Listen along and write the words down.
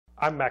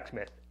I'm Max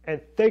Smith, and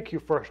thank you,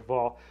 first of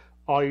all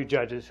you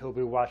judges who will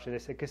be watching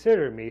this and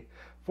considering me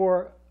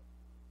for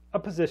a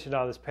position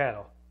on this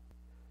panel.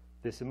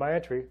 This is my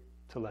entry,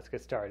 so let's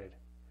get started.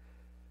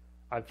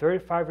 I'm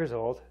 35 years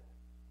old.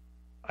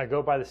 I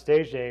go by the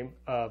stage name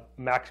of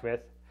Max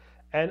Smith,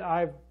 and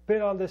I've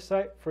been on this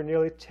site for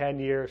nearly 10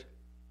 years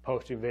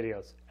posting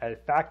videos. And in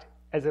fact,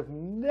 as of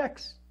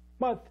next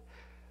month,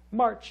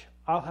 March,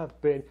 I'll have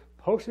been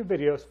posting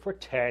videos for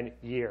 10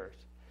 years.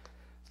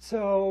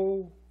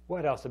 So,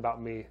 what else about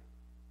me?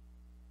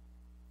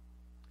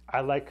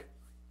 I like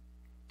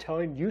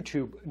telling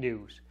YouTube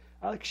news.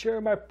 I like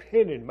sharing my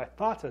opinion, my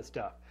thoughts on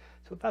stuff.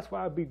 So that's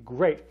why I'd be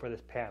great for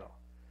this panel.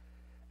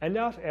 And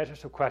now to answer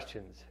some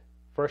questions.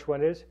 First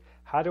one is,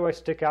 how do I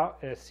stick out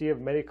in a sea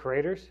of many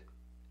creators?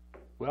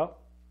 Well,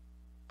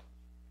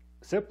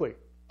 simply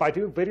by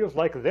doing videos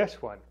like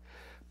this one,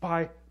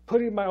 by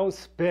putting my own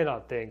spin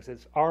on things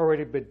that's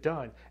already been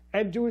done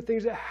and doing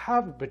things that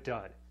haven't been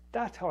done.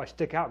 That's how I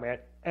stick out, man,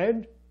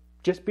 and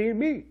just being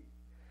me.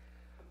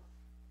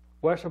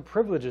 What are some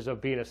privileges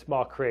of being a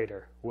small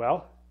creator?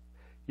 Well,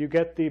 you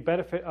get the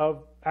benefit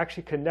of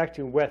actually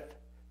connecting with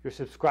your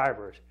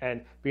subscribers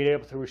and being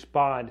able to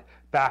respond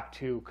back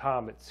to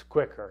comments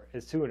quicker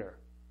and sooner.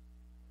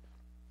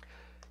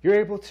 You're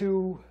able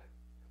to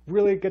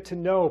really get to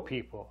know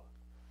people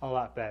a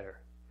lot better,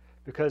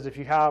 because if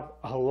you have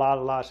a lot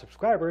of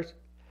subscribers,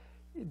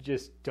 you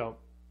just don't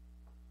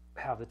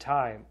have the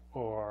time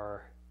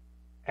or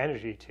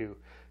energy to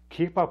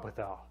keep up with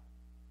all.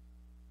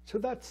 So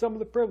that's some of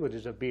the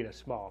privileges of being a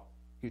small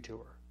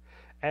YouTuber.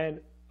 And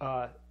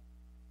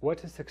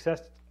what does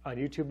success on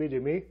YouTube mean to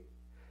me?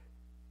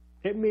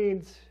 It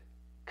means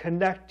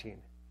connecting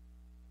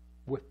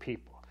with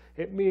people.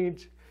 It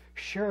means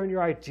sharing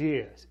your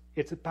ideas.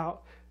 It's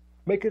about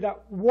making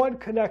that one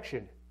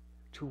connection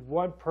to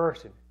one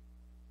person.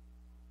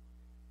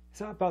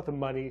 It's not about the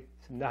money.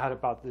 It's not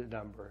about the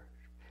number.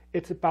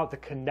 It's about the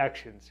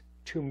connections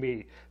to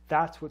me.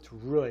 That's what's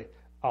really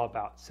all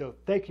about. So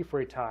thank you for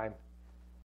your time.